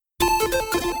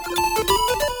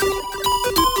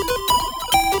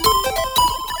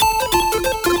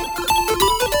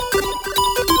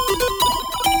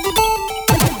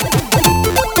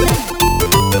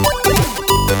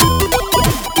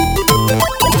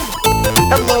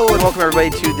and welcome everybody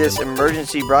to this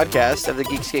emergency broadcast of the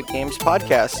Geekscape Games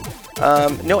podcast.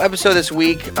 No episode this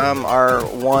week. Our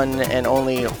one and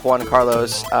only Juan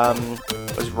Carlos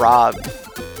was robbed.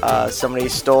 Somebody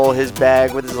stole his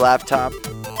bag with his laptop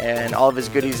and all of his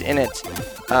goodies in it.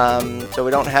 So we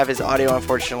don't have his audio,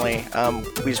 unfortunately.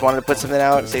 We just wanted to put something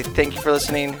out and say thank you for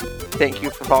listening. Thank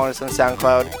you for following us on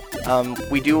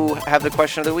SoundCloud. We do have the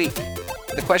question of the week.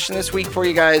 The question this week for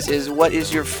you guys is, what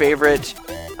is your favorite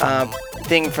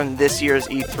thing from this year's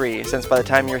E3? Since by the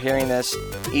time you're hearing this,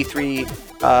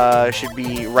 E3 should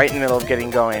be right in the middle of getting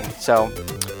going. So,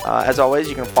 as always,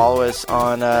 you can follow us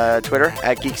on Twitter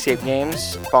at Geekscape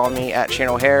Games. Follow me at Shane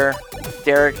O'Hare,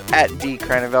 Derek at D.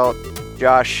 Cranevelt,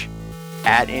 Josh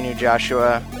at Inu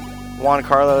Joshua, Juan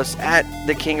Carlos at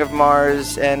the King of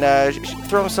Mars, and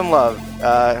throw him some love.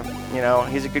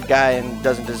 He's a good guy and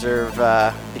doesn't deserve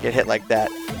to get hit like that.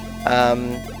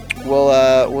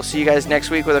 We'll see you guys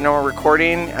next week with a normal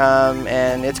recording,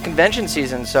 and it's convention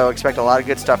season, so expect a lot of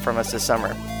good stuff from us this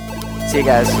summer. See you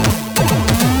guys.